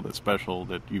right now that's special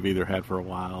that you've either had for a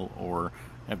while or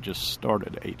have just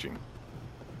started aging?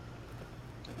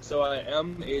 So I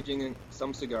am aging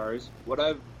some cigars. What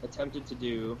I've attempted to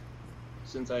do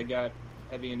since I got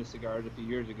heavy into cigars a few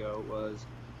years ago was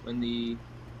when the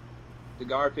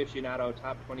Cigar Aficionado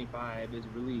Top 25 is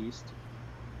released,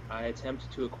 I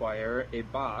attempt to acquire a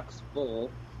box full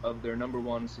of their number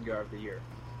 1 cigar of the year.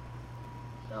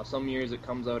 Now, some years it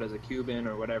comes out as a Cuban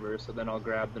or whatever, so then I'll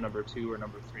grab the number 2 or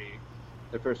number 3,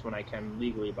 the first one I can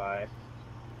legally buy.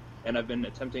 And I've been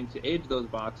attempting to age those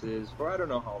boxes for I don't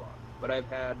know how long. But I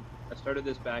started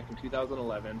this back in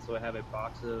 2011, so I have a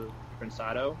box of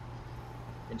Prensado.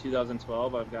 In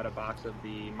 2012, I've got a box of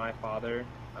the My Father,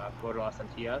 Flor de las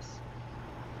Antillas.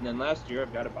 And then last year,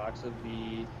 I've got a box of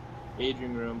the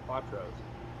Aging Room Quattros.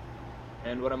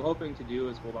 And what I'm hoping to do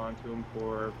is hold on to them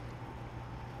for,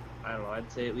 I don't know,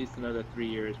 I'd say at least another 3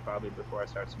 years probably before I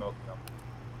start smoking them.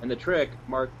 And the trick,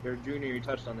 Mark, or Junior, you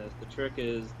touched on this, the trick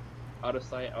is out of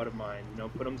sight, out of mind. You know,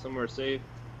 put them somewhere safe,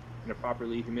 in a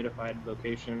properly humidified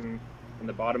location, in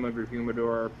the bottom of your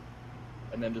humidor,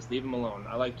 and then just leave them alone.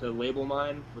 I like to label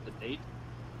mine with a date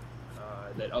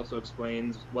that also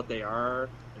explains what they are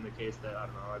in the case that, I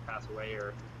don't know, I pass away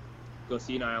or go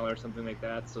senile or something like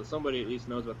that. So somebody at least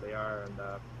knows what they are, and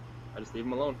I just leave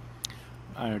them alone.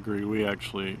 I agree. We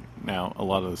actually, now a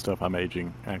lot of the stuff I'm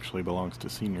aging actually belongs to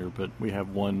Senior, but we have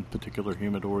one particular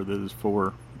humidor that is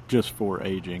just for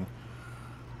aging.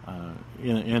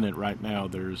 In it right now,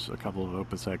 there's a couple of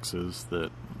Opus X's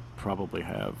that probably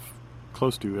have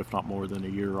close to, if not more than a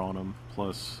year on them,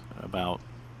 plus about,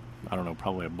 I don't know,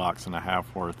 probably a box and a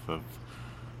half worth of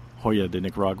Hoya de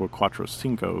Nicaragua Cuatro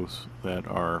Cincos that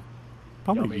are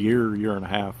probably a year and a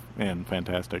half, and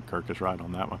fantastic. Kirk is right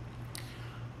on that one.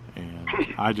 And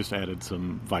I just added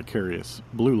some Vicarious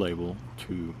Blue Label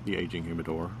to the aging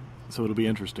humidor. So it'll be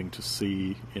interesting to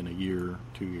see in a year,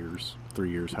 2 years, 3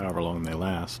 years, however long they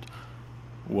last,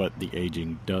 what the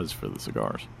aging does for the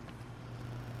cigars.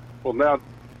 Well, now,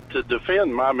 to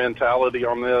defend my mentality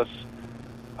on this,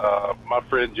 my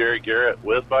friend Jerry Garrett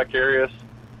with Vicarious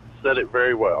said it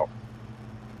very well.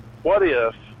 What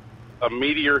if a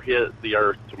meteor hit the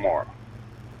Earth tomorrow?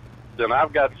 Then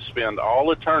I've got to spend all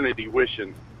eternity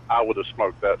wishing I would have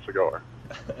smoked that cigar.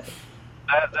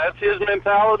 That's his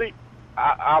mentality.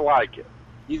 I like it.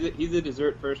 He's a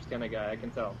dessert first kind of guy, I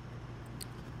can tell.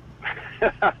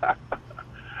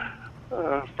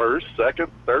 First, second,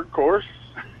 third course.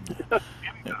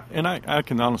 And I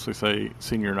can honestly say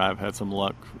Senior and I have had some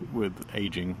luck with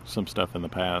aging some stuff in the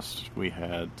past. We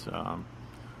had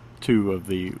 2 of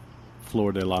the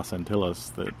Flor de las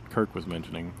Antillas that Kirk was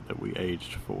mentioning that we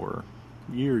aged for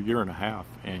a year and a half,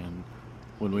 and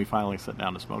when we finally sat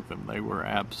down to smoke them, they were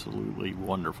absolutely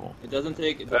wonderful. It doesn't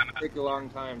take a long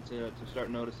time to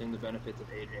start noticing the benefits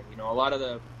of aging. You know, a lot of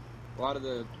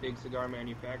the big cigar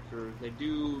manufacturers, they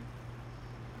do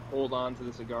hold on to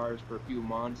the cigars for a few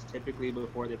months, typically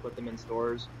before they put them in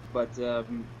stores. But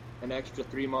an extra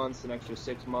 3 months, an extra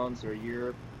 6 months, or a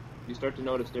year, you start to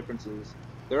notice differences.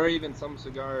 There are even some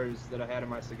cigars that I had in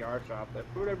my cigar shop that,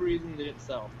 for whatever reason, they didn't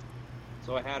sell.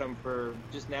 So I had them for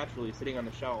just naturally sitting on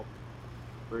the shelf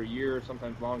for a year,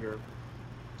 sometimes longer.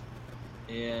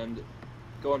 And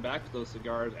going back to those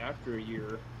cigars after a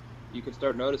year, you could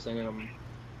start noticing them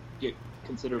get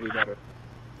considerably better.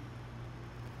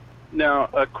 Now,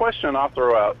 a question I'll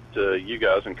throw out to you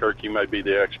guys, and Kirk, you may be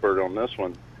the expert on this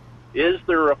one. Is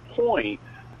there a point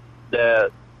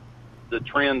that the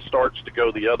trend starts to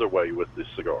go the other way with this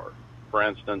cigar? For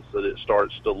instance, that it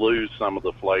starts to lose some of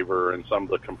the flavor and some of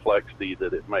the complexity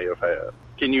that it may have had.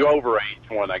 Can you overage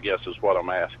one, I guess, is what I'm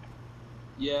asking.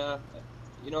 Yeah,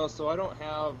 so I don't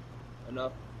have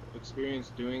enough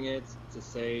experience doing it to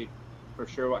say for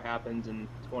sure what happens in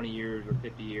 20 years or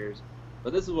 50 years,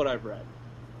 but this is what I've read.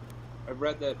 I've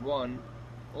read that, one,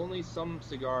 only some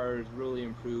cigars really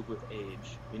improve with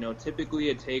age. Typically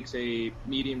it takes a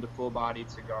medium to full-bodied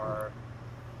cigar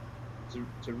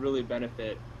to really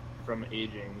benefit from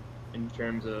aging in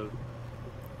terms of,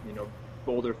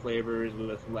 bolder flavors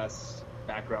with less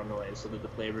background noise so that the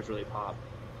flavors really pop.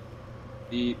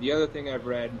 The other thing I've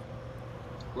read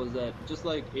was that just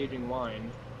like aging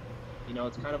wine,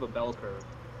 it's kind of a bell curve.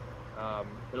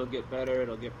 It'll get better,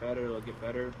 it'll get better, it'll get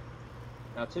better.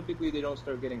 Now, typically they don't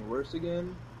start getting worse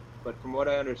again, but from what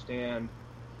I understand,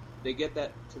 they get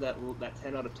that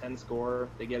 10 out of 10 score,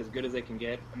 they get as good as they can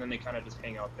get, and then they kind of just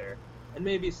hang out there. And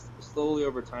maybe slowly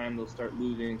over time they'll start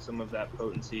losing some of that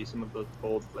potency, some of those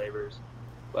bold flavors.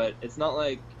 But it's not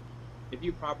like, if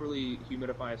you properly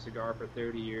humidify a cigar for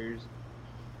 30 years,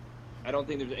 I don't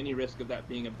think there's any risk of that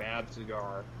being a bad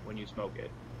cigar when you smoke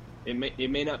it. It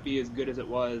may not be as good as it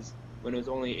was when it was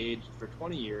only aged for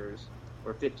 20 years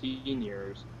or 15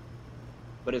 years,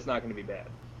 but it's not going to be bad.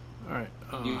 All right.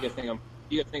 You guys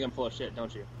think I'm full of shit,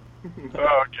 don't you?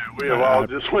 Okay, we have all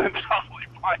just went totally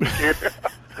blank here.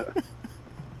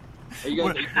 Are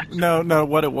you guys No.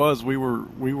 What it was, we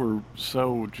were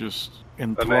so just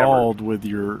enthralled with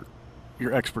your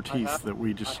expertise that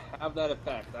we just. I have that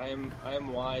effect. I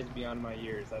am wise beyond my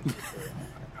years. That's for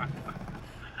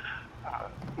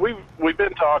sure. We've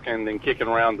been talking and kicking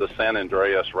around the San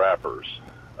Andreas wrappers.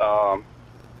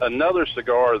 Another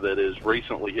cigar that has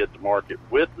recently hit the market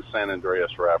with the San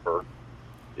Andreas wrapper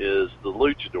is the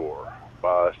Luchador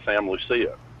by Sam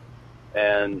Lucia.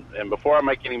 And before I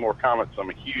make any more comments,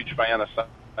 I'm a huge fan of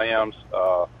Sam's.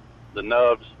 The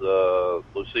Nubs, the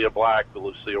Lucia Black, the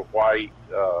Lucia White,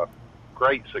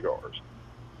 great cigars.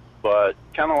 But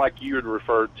kind of like you had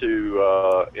referred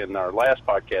to in our last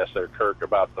podcast there, Kirk,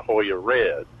 about the Hoya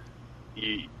Red,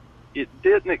 it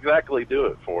didn't exactly do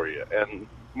it for you. And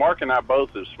Mark and I both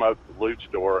have smoked the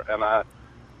Luchador, and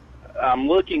I'm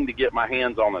looking to get my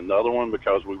hands on another one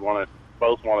because we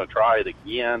both want to try it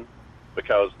again,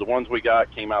 because the ones we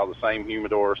got came out of the same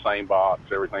humidor, same box,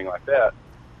 everything like that.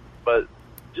 But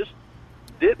just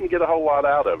didn't get a whole lot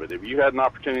out of it. Have you had an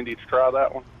opportunity to try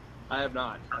that one? I have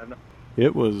not.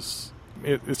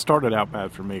 It started out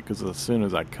bad for me because as soon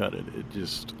as I cut it, it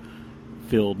just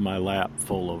filled my lap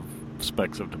full of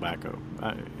specks of tobacco.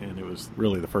 And it was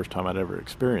really the first time I'd ever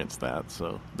experienced that,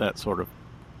 so that sort of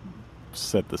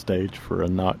set the stage for a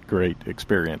not great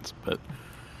experience. But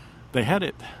they had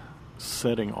it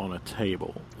setting on a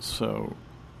table, so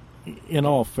in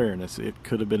all fairness, it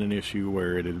could have been an issue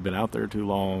where it had been out there too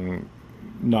long,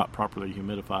 not properly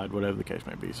humidified, whatever the case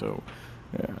may be. So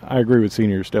I agree with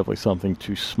Senior. It's definitely something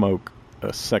to smoke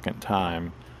a second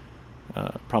time,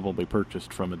 probably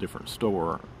purchased from a different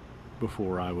store,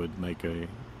 before I would make a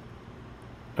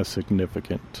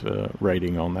significant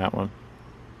rating on that one.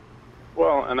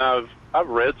 Well, and I've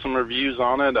read some reviews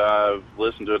on it. I've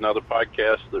listened to another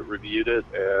podcast that reviewed it,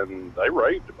 and they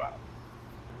raved about it.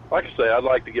 Like I say, I'd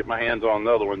like to get my hands on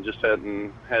another one. Just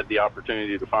hadn't had the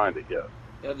opportunity to find it yet.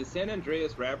 Yeah, the San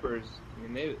Andreas wrappers, I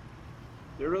mean,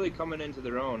 they're really coming into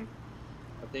their own.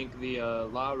 I think the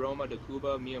La Roma de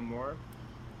Cuba Mi Amor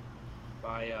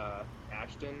by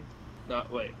Ashton. No,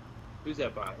 wait, who's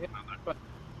that by?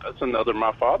 That's another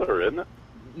My Father, isn't it?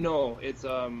 No, it's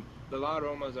the La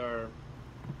Romas are.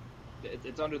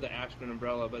 It's under the Ashton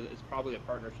umbrella, but it's probably a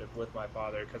partnership with My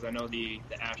Father, because I know the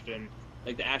Ashton,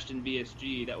 like the Ashton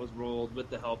VSG, that was rolled with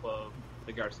the help of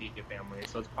the Garcia family.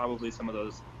 So it's probably some of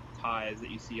those ties that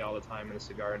you see all the time in the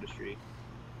cigar industry.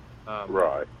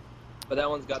 Right. But that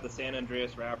one's got the San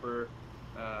Andreas wrapper,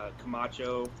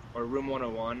 Camacho, or Room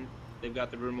 101. They've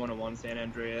got the Room 101 San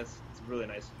Andreas. It's a really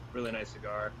nice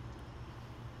cigar.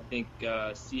 I think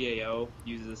CAO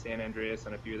uses the San Andreas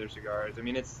on a few of their cigars. I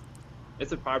mean, it's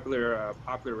a popular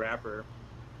wrapper,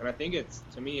 and I think it's,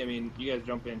 to me, I mean, you guys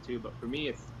jump in too, but for me,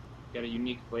 it's got a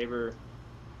unique flavor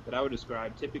that I would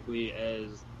describe typically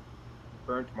as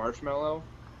burnt marshmallow,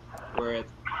 where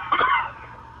it's,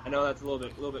 I know that's a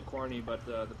little bit corny, but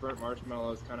the burnt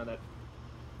marshmallow is kind of that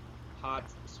hot,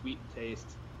 sweet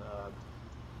taste.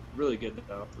 Really good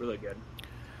though, really good.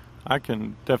 I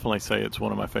can definitely say it's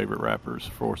one of my favorite wrappers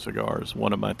for cigars.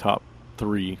 One of my top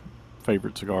 3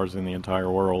 favorite cigars in the entire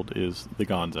world is the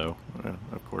Gonzo.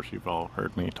 Of course, you've all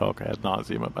heard me talk ad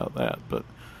nauseum about that, but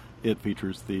it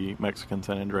features the Mexican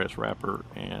San Andreas wrapper,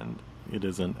 and it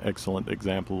is an excellent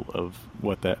example of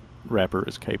what that wrapper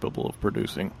is capable of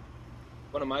producing.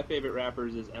 One of my favorite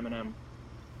wrappers is Eminem.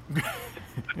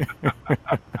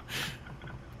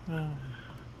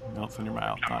 Melts in your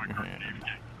mouth, not in your hand.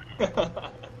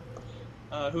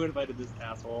 Who invited this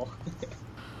asshole?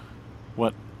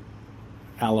 What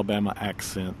Alabama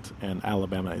accent and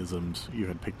Alabama isms you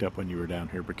had picked up when you were down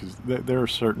here? Because there are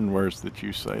certain words that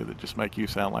you say that just make you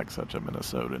sound like such a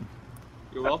Minnesotan.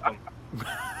 You're welcome.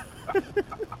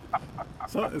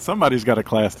 So somebody's got to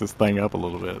class this thing up a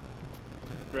little bit.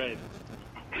 Right.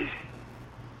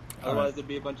 Otherwise, there'd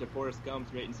be a bunch of Forrest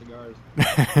Gumps rating cigars.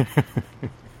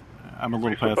 I'm a little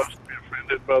You're past. supposed to be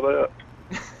offended by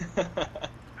that.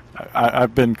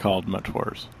 I've been called much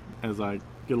worse. As I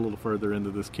get a little further into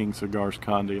this King Cigars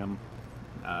Condi, I'm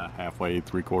halfway,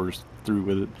 3/4 through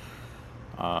with it.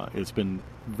 It's been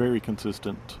very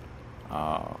consistent.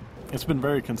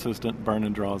 Burn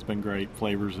and draw has been great.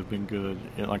 Flavors have been good.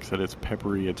 Like I said, it's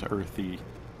peppery, it's earthy.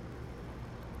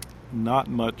 Not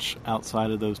much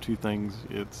outside of those two things.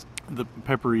 It's the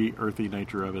peppery, earthy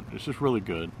nature of it. It's just really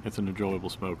good. It's an enjoyable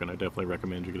smoke, and I definitely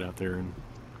recommend you get out there and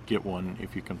get one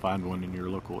if you can find one in your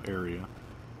local area.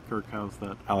 Kirk, how's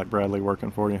that Alec Bradley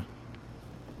working for you?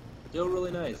 Still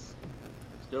really nice.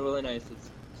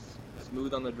 It's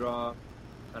smooth on the draw.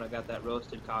 Kind of got that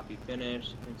roasted coffee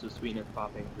finish and some sweetness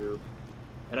popping through.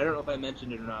 And I don't know if I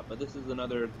mentioned it or not, but this is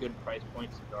another good price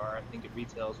point cigar. I think it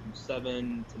retails from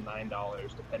 $7 to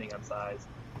 $9, depending on size.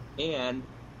 And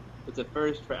it's a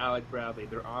first for Alec Bradley.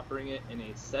 They're offering it in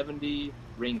a 70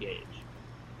 ring gauge,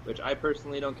 which I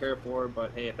personally don't care for,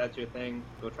 but hey, if that's your thing,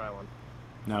 go try one.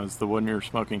 Now, is the one you're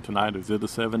smoking tonight, is it a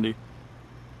 70?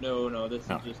 No, this is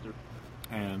just a...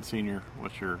 And Senior,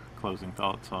 what's your closing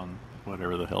thoughts on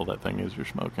whatever the hell that thing is you're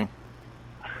smoking?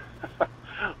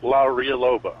 La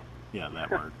Rioloba. Yeah,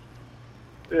 that word.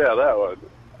 Yeah, that one.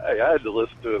 Hey, I had to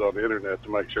listen to it on the internet to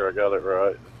make sure I got it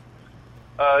right.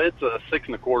 It's a 6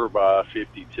 1/4 by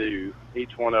 52.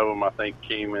 Each one of them, I think,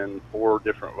 came in 4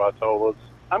 different Vitolas.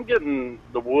 I'm getting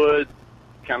the wood,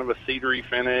 kind of a cedary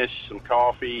finish, some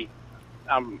coffee.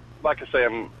 I'm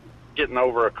getting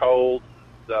over a cold.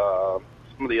 Some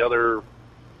of the other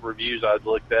reviews I'd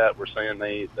looked at were saying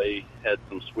they had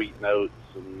some sweet notes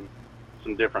and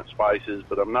some different spices,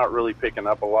 but I'm not really picking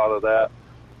up a lot of that.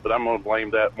 But I'm going to blame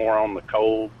that more on the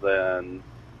cold than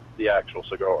the actual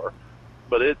cigar.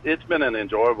 But it's been an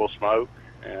enjoyable smoke.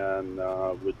 and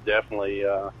would definitely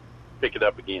pick it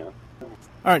up again.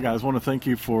 All right, guys, I want to thank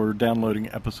you for downloading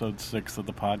episode 6 of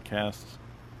the podcast.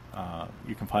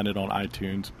 You can find it on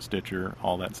iTunes, Stitcher,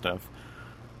 all that stuff.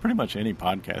 Pretty much any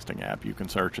podcasting app you can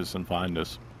search us and find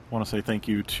us. I want to say thank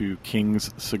you to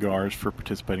King's Cigars for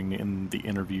participating in the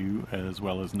interview, as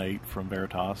well as Nate from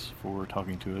Veritas for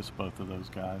talking to us. Both of those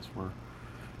guys were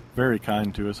very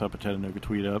kind to us up at Chattanooga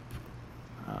Tweet Up.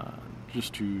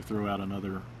 Just to throw out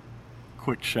another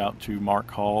quick shout to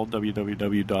Mark Hall,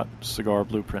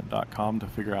 www.cigarblueprint.com, to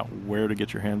figure out where to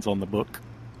get your hands on the book.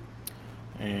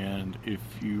 And if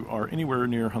you are anywhere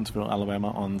near Huntsville,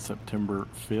 Alabama on September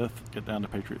 5th, get down to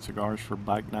Patriot Cigars for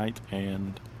Bike Night,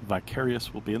 and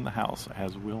Vicarious will be in the house,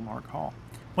 as will Mark Hall.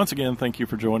 Once again, thank you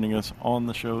for joining us on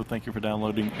the show. Thank you for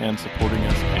downloading and supporting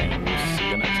us, and we'll see